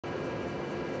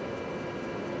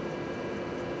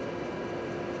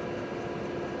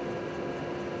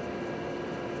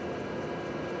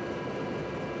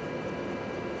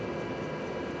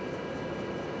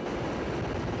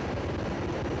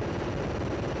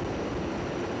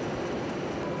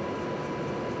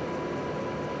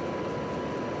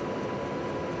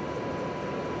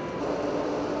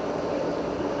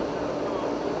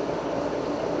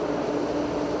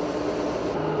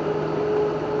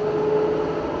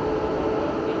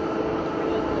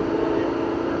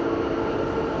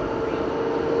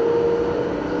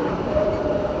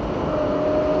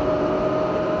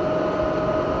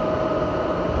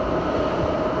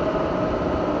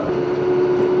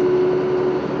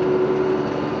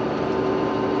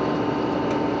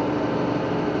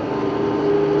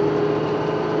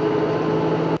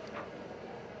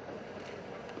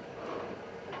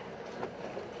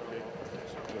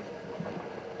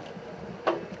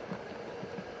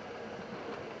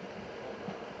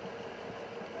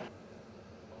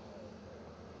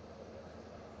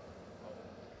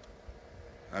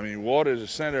I mean, water is the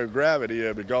center of gravity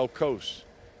of the Gulf Coast.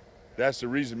 That's the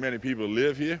reason many people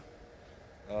live here.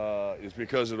 It's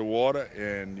because of the water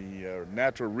and the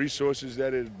natural resources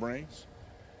that it brings.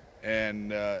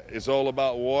 And it's all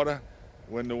about water.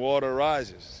 When the water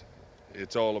rises,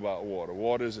 it's all about water.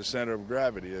 Water is the center of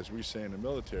gravity, as we say in the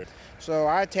military. So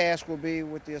our task will be,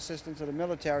 with the assistance of the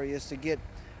military, is to get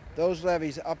those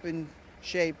levees up in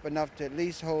shape enough to at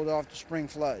least hold off the spring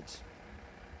floods.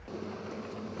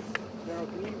 General,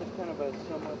 can you give us kind of a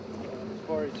somewhat, as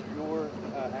far as your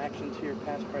actions here,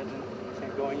 past, present,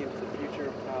 and going into the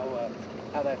future,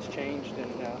 how that's changed and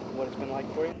what it's been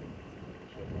like for you?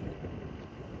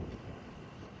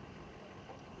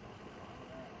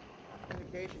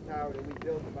 Communication tower that we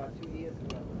built about 2 years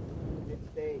ago, it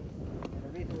stayed. And the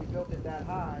reason we built it that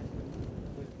high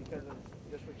was because of